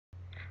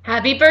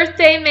Happy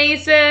birthday,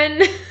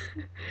 Mason!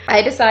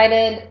 I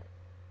decided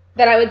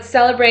that I would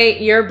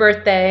celebrate your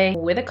birthday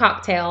with a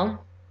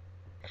cocktail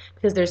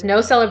because there's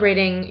no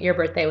celebrating your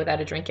birthday without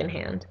a drink in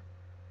hand.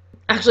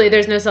 Actually,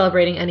 there's no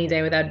celebrating any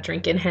day without a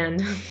drink in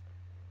hand.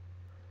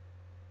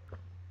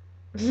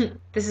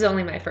 This is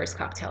only my first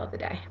cocktail of the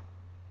day.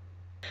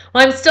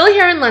 Well, I'm still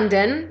here in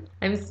London.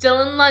 I'm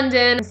still in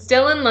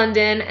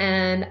London,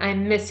 and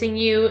I'm missing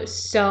you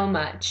so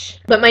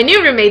much. But my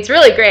new roommate's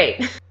really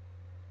great.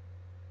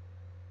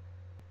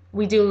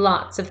 We do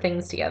lots of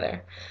things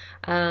together.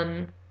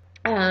 Um,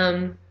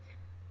 um,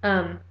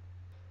 um,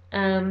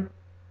 um,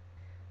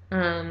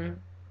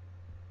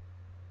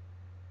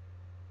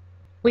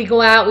 we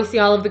go out, we see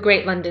all of the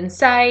great London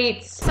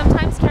sights.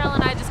 Sometimes Carol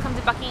and I just come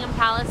to Buckingham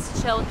Palace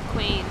to chill with the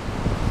Queen.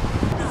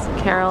 This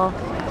is Carol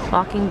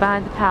walking by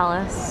the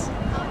palace.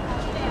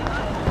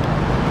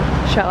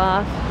 Show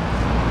off.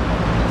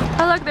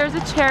 Oh look, there's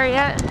a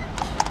chariot.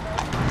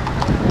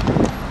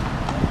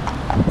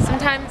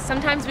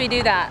 Sometimes we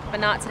do that,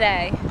 but not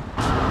today.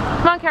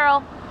 Come on,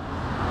 Carol.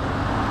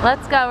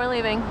 Let's go, we're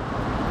leaving.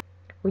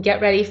 We get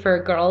ready for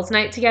a girls'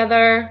 night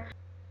together.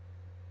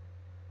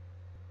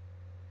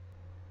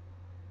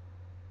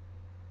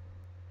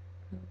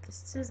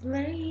 This is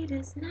late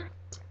as night.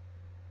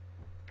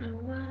 Oh,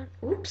 what?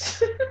 Oops.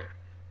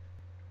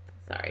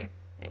 Sorry.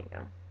 There you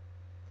go.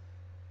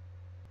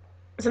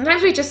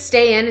 Sometimes we just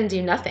stay in and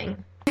do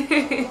nothing.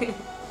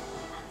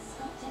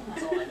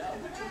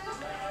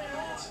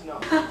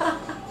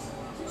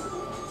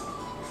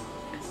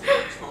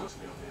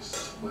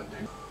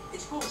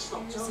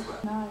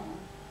 No.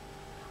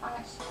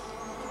 I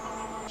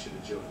should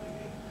have joined me.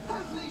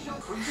 Have leisure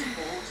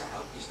principle to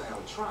help you stay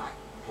on track.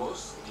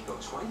 Plus, if you've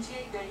got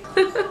 28 days.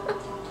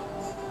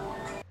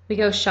 We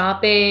go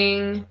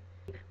shopping.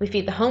 We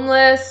feed the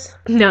homeless.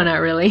 No, not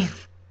really.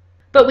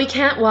 But we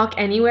can't walk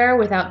anywhere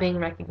without being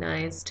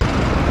recognized. Right,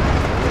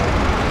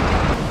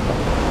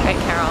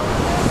 Carol?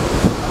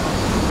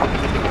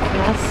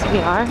 Yes, we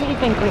are. Who do you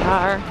think we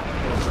are?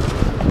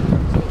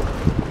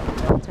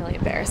 It's really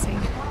embarrassing.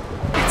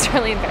 It's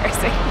really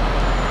embarrassing.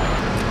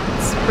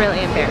 It's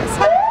really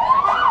embarrassing.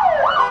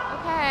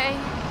 Okay.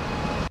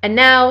 And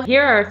now,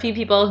 here are a few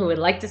people who would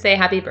like to say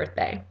happy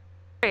birthday.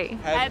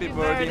 Happy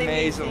birthday,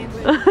 Mason.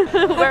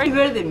 Happy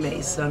birthday,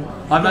 Mason.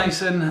 Hi,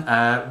 Mason.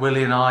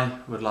 Willie and I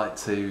would like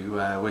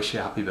to wish you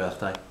a happy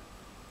birthday.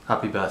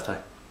 Happy birthday.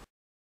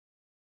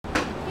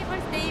 Happy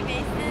birthday,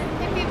 Mason.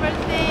 Happy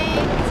birthday.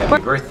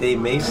 Happy birthday,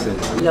 Mason.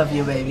 Love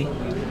you, baby.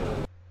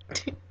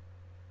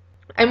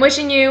 I'm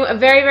wishing you a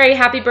very, very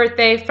happy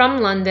birthday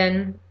from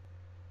London.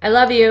 I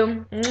love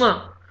you.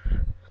 Mwah.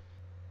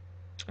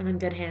 I'm in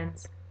good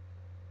hands.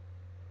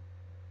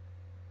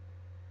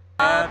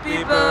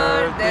 Happy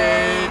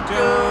birthday to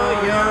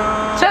you.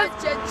 Cha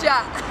cha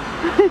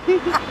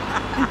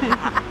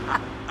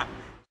cha.